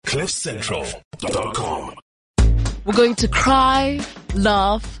CliffCentral.com. We're going to cry,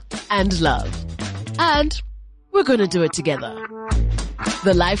 laugh, and love. And we're going to do it together.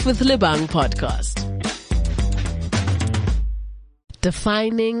 The Life with Lebang podcast.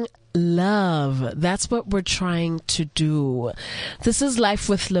 Defining love. That's what we're trying to do. This is Life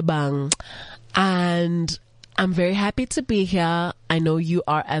with Lebang. And I'm very happy to be here. I know you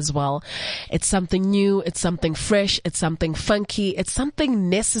are as well. It's something new. It's something fresh. It's something funky. It's something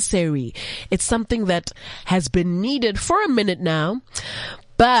necessary. It's something that has been needed for a minute now.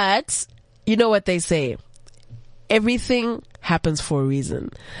 But you know what they say. Everything happens for a reason.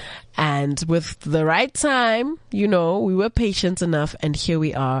 And with the right time, we were patient enough, and here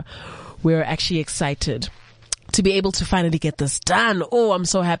we are. We're actually excited to be able to finally get this done. Oh, I'm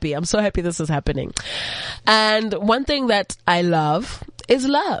so happy. I'm so happy this is happening. And one thing that I love is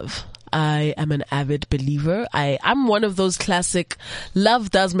love. I am an avid believer. I'm one of those classic, love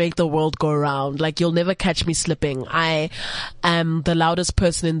does make the world go round. Like, you'll never catch me slipping. I am the loudest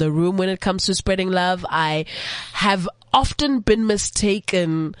person in the room when it comes to spreading love. I have often been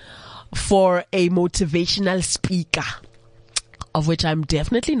mistaken for a motivational speaker, of which I'm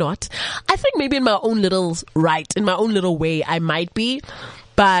definitely not. I think maybe in my own little way, I might be,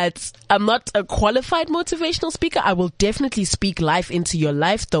 but I'm not a qualified motivational speaker. I will definitely speak life into your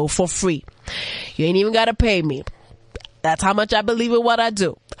life, though, for free. You ain't even gotta pay me. That's how much I believe in what I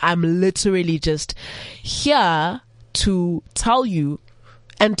do. I'm literally just here to tell you,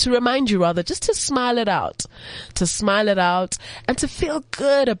 and to remind you, rather, just to smile it out and to feel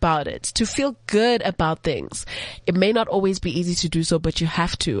good about it, to feel good about things. It may not always be easy to do so, but you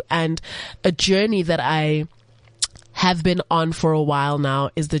have to. And a journey that I have been on for a while now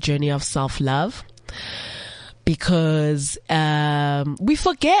is the journey of self-love. Because we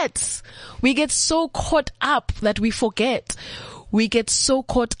forget. We get so caught up that we forget. We get so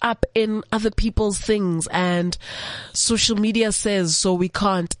caught up in other people's things, and social media says so we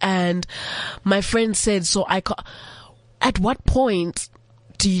can't, and my friend said so I can't. At what point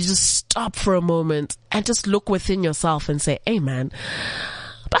do you just stop for a moment and just look within yourself and say, hey man,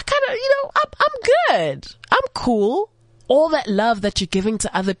 I kind of, I'm good. I'm cool. All that love that you're giving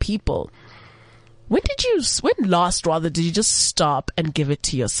to other people. When last did you just stop and give it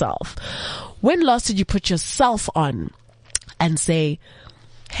to yourself? When last did you put yourself on and say,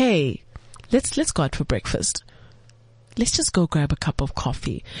 hey, let's go out for breakfast. Let's just go grab a cup of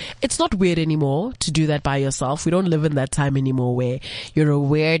coffee. It's not weird anymore to do that by yourself. We don't live in that time anymore where you're a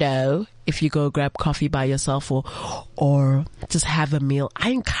weirdo if you go grab coffee by yourself or just have a meal. I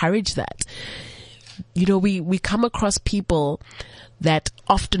encourage that. We come across people that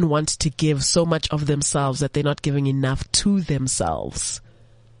often want to give so much of themselves that they're not giving enough to themselves.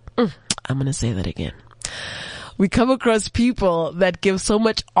 I'm going to say that again. We come across people that give so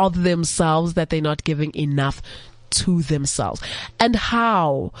much of themselves that they're not giving enough to themselves. And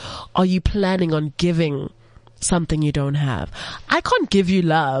how are you planning on giving something you don't have? I can't give you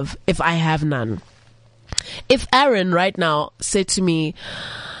love if I have none. If Aaron right now said to me,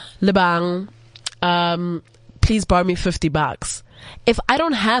 Lebang, please borrow me $50. If I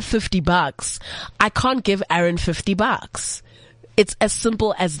don't have $50, I can't give Aaron $50. It's as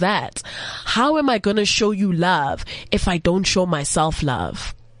simple as that. How am I going to show you love if I don't show myself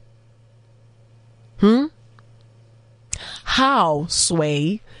love? How,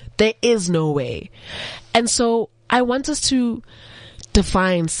 Sway? There is no way. And so I want us to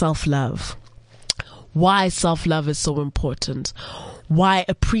define self-love. Why self-love is so important. Why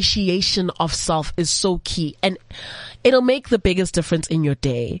appreciation of self is so key. And it'll make the biggest difference in your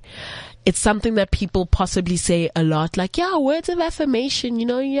day. It's something that people possibly say a lot, like, yeah, words of affirmation,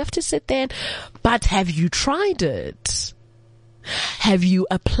 you have to sit there. But have you tried it? Have you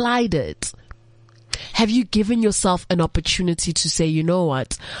applied it? Have you given yourself an opportunity to say, you know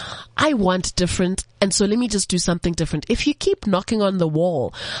what? I want different, and so let me just do something different. If you keep knocking on the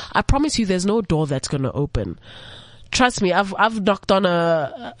wall, I promise you there's no door that's going to open. Trust me, I've knocked on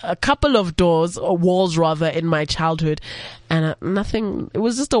a couple of doors, or walls rather, in my childhood, and nothing, it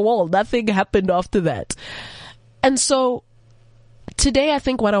was just a wall. Nothing happened after that. And so today I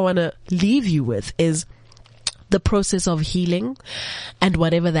think what I want to leave you with is the process of healing, and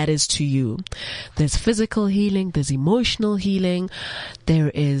whatever that is to you. There's physical healing, there's emotional healing, there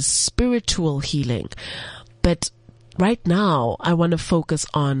is spiritual healing. But right now I want to focus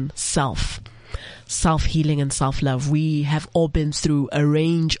on self-healing and self-love. We have all been through a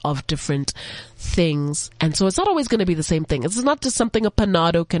range of different things, and so it's not always going to be the same thing. It's not just something a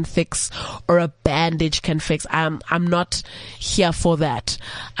Panado can fix or a bandage can fix. I'm not here for that.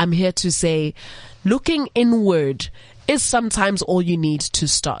 I'm here to say, looking inward is sometimes all you need to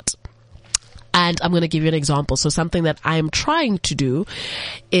start. And I'm going to give you an example. So something that I am trying to do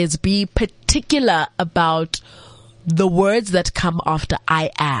is be particular about the words that come after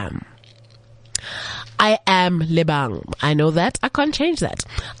I am. I am Lebang. I know that. I can't change that.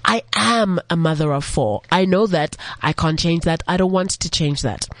 I am a mother of 4. I know that. I can't change that. I don't want to change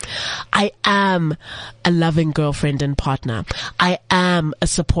that. I am a loving girlfriend and partner. I am a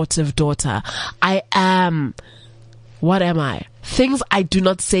supportive daughter. I am... What am I? Things I do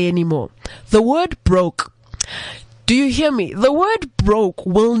not say anymore. The word broke. Do you hear me? The word broke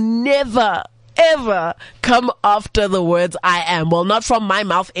will never, ever come after the words I am. Well, not from my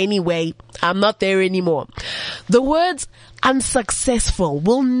mouth anyway. I'm not there anymore. The words unsuccessful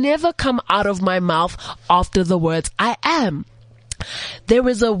will never come out of my mouth after the words I am. There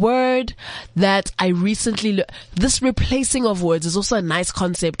is a word that I recently this replacing of words is also a nice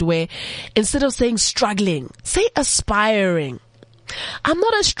concept where instead of saying struggling, say aspiring. I'm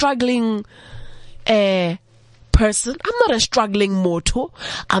not a struggling person. I'm not a struggling mortal.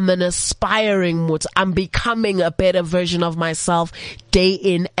 I'm an aspiring mortal. I'm becoming a better version of myself day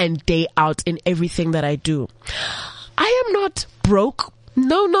in and day out in everything that I do. I am not broke.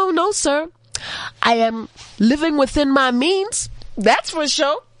 No, sir. I am living within my means. That's for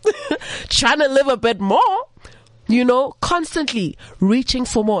sure. Trying to live a bit more, constantly reaching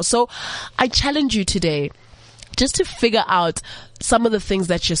for more. So I challenge you today just to figure out some of the things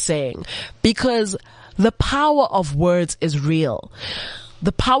that you're saying, because the power of words is real.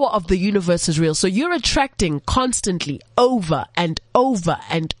 The power of the universe is real. So you're attracting constantly over and over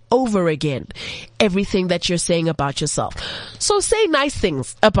and over again everything that you're saying about yourself. So say nice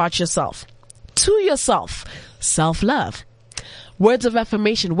things about yourself to yourself. Self-love. Words of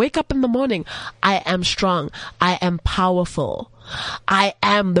affirmation. Wake up in the morning. I am strong. I am powerful. I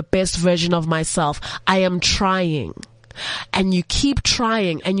am the best version of myself. I am trying. And you keep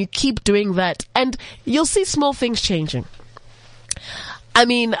trying and you keep doing that and you'll see small things changing. I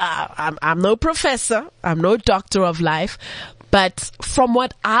mean, I'm no professor. I'm no doctor of life. But from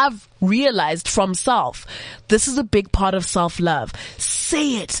what I've realized from self, this is a big part of self-love.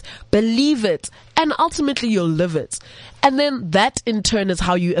 Say it, believe it, and ultimately you'll live it. And then that in turn is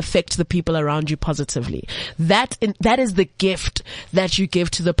how you affect the people around you positively. That is the gift that you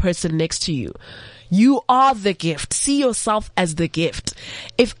give to the person next to you. You are the gift. See yourself as the gift.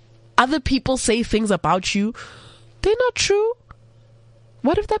 If other people say things about you, they're not true.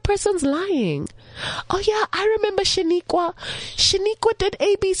 What if that person's lying? Oh yeah, I remember Shaniqua. Shaniqua did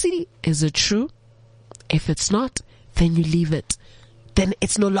ABCD. Is it true? If it's not, then you leave it. Then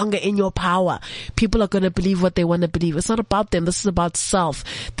it's no longer in your power. People are going to believe what they want to believe. It's not about them. This is about self.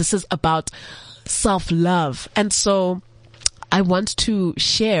 This is about self-love. And so I want to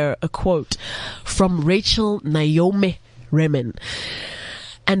share a quote from Rachel Naomi Remen.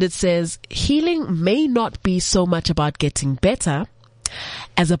 And it says, healing may not be so much about getting better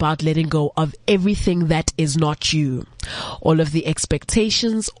as about letting go of everything that is not you. All of the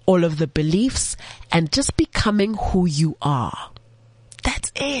expectations, all of the beliefs, and just becoming who you are.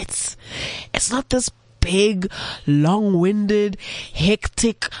 That's it. It's not this big, long-winded,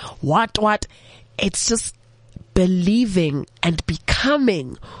 hectic, what. It's just believing and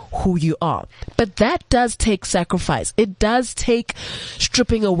becoming who you are. But that does take sacrifice. It does take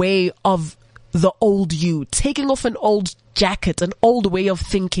stripping away of the old you, taking off an old jacket, an old way of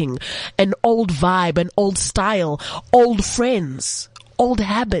thinking, an old vibe, an old style, old friends, old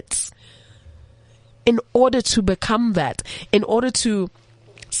habits. In order to become that, in order to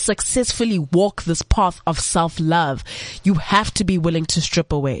successfully walk this path of self-love, you have to be willing to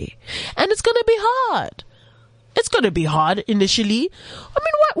strip away. And it's going to be hard. It's going to be hard initially. I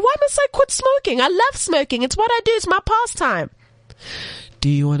mean, why must I quit smoking? I love smoking. It's what I do. It's my pastime. Do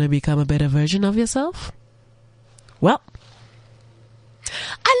you want to become a better version of yourself? Well,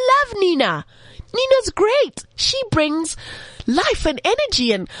 I love Nina. Nina's great. She brings life and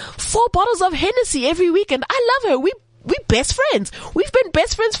energy and 4 bottles of Hennessy every weekend. I love her. We best friends. We've been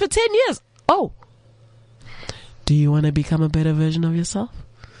best friends for 10 years. Oh. Do you want to become a better version of yourself?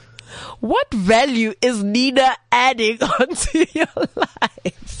 What value is Nina adding onto your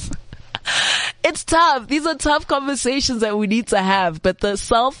life? It's tough. These are tough conversations that we need to have, but the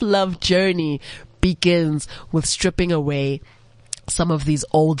self-love journey begins with stripping away some of these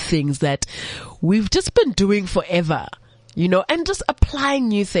old things that we've just been doing forever, and just applying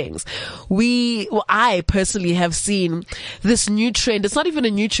new things. I personally have seen this new trend. It's not even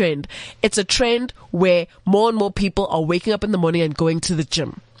a new trend. It's a trend where more and more people are waking up in the morning and going to the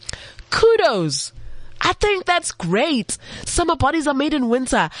gym. Kudos. I think that's great. Summer bodies are made in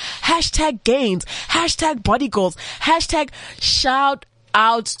winter. Hashtag gains. Hashtag body goals. Hashtag shout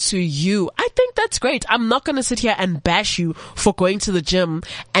out to you. I think that's great. I'm not going to sit here and bash you for going to the gym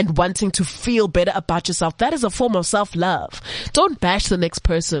and wanting to feel better about yourself. That is a form of self-love. Don't bash the next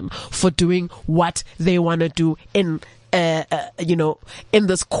person for doing what they want to do in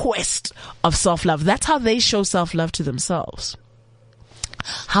this quest of self-love. That's how they show self-love to themselves.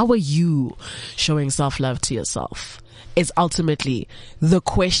 How are you showing self-love to yourself is ultimately the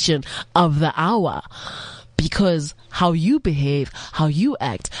question of the hour. Because how you behave, how you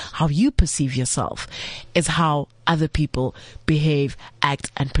act, how you perceive yourself is how other people behave,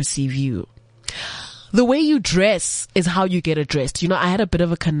 act, and perceive you. The way you dress is how you get addressed. I had a bit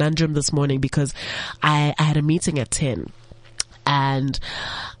of a conundrum this morning because I had a meeting at 10. And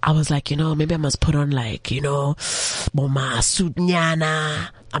I was like, maybe I must put on Moma suit nyana.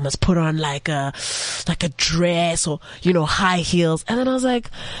 I must put on like a dress or, high heels. And then I was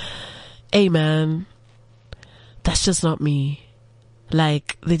like, hey man, that's just not me.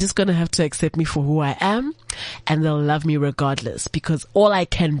 Like, they're just gonna have to accept me for who I am, and they'll love me regardless, because all I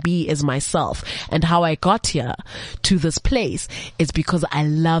can be is myself. And how I got here to this place is because I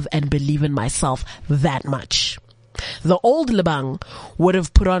love and believe in myself that much. The old Lebang would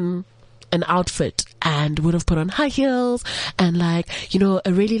have put on an outfit and would have put on high heels and a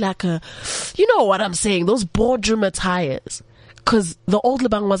really you know what I'm saying, those boardroom attires. Cause the old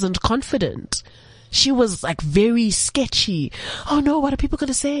Lebang wasn't confident. She was very sketchy. Oh no, what are people going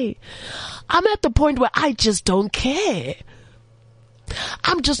to say? I'm at the point where I just don't care.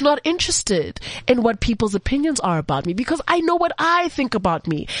 I'm just not interested in what people's opinions are about me, because I know what I think about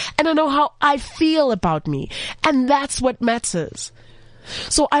me and I know how I feel about me, and that's what matters.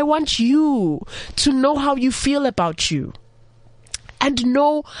 So I want you to know how you feel about you and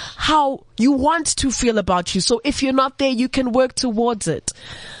know how you want to feel about you. So if you're not there, you can work towards it.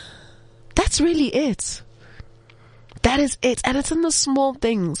 That's really it. That is it. And it's in the small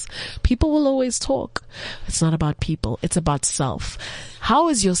things. People will always talk. It's not about people. It's about self. How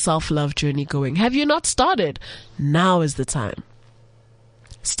is your self-love journey going? Have you not started? Now is the time.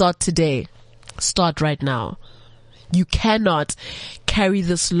 Start today. Start right now. You cannot carry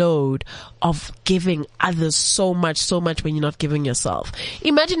this load of giving others so much when you're not giving yourself.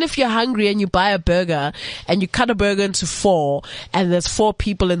 Imagine if you're hungry and you buy a burger and you cut a burger into 4 and there's 4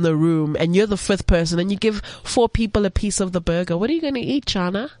 people in the room and you're the 5th person and you give 4 people a piece of the burger. What are you going to eat,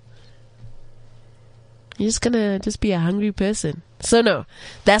 Chana? You're just going to be a hungry person. So no,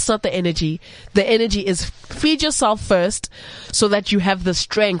 that's not the energy. The energy is feed yourself first so that you have the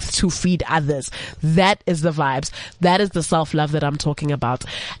strength to feed others. That is the vibes. That is the self-love that I'm talking about.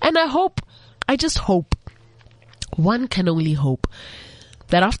 And I just hope, one can only hope,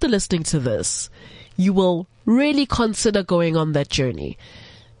 that after listening to this, you will really consider going on that journey.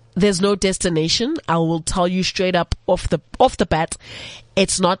 There's no destination. I will tell you straight up off the bat.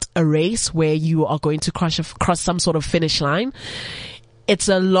 It's not a race where you are going to cross some sort of finish line. It's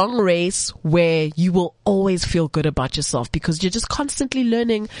a long race where you will always feel good about yourself, because you're just constantly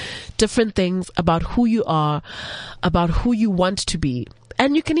learning different things about who you are, about who you want to be.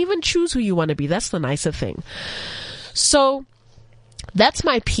 And you can even choose who you want to be. That's the nicer thing. So that's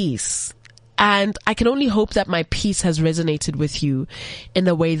my piece. And I can only hope that my piece has resonated with you in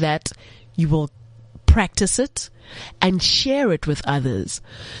a way that you will practice it and share it with others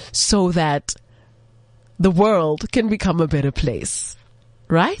so that the world can become a better place.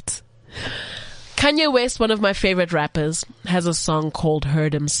 Right? Kanye West, one of my favorite rappers, has a song called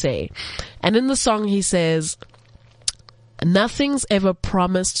Heard Him Say. And in the song he says, nothing's ever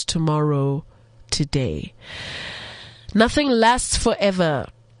promised tomorrow today. Nothing lasts forever.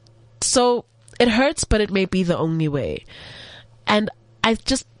 So it hurts, but it may be the only way. And I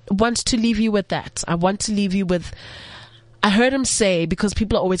just want to leave you with that. I want to leave you with, I heard him say, because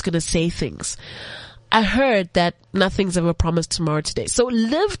people are always going to say things. I heard that nothing's ever promised tomorrow today. So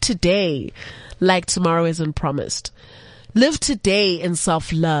live today like tomorrow isn't promised. Live today in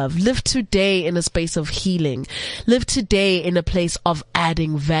self-love. Live today in a space of healing. Live today in a place of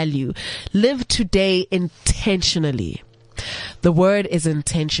adding value. Live today intentionally. The word is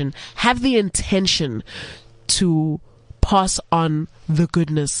intention. Have the intention to pass on the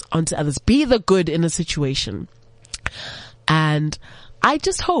goodness onto others. Be the good in a situation. And I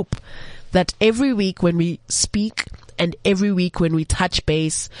just hope that every week when we speak and every week when we touch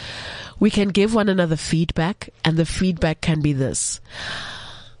base, we can give one another feedback, and the feedback can be this: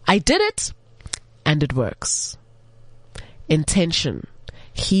 I did it and it works. Intention,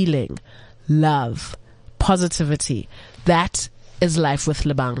 healing, love, positivity. That is life with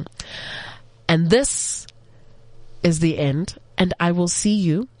Lebang. And this is the end. And I will see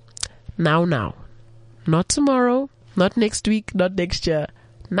you now. Not tomorrow, not next week, not next year.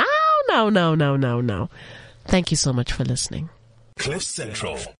 Now. Thank you so much for listening.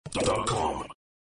 CliffCentral.com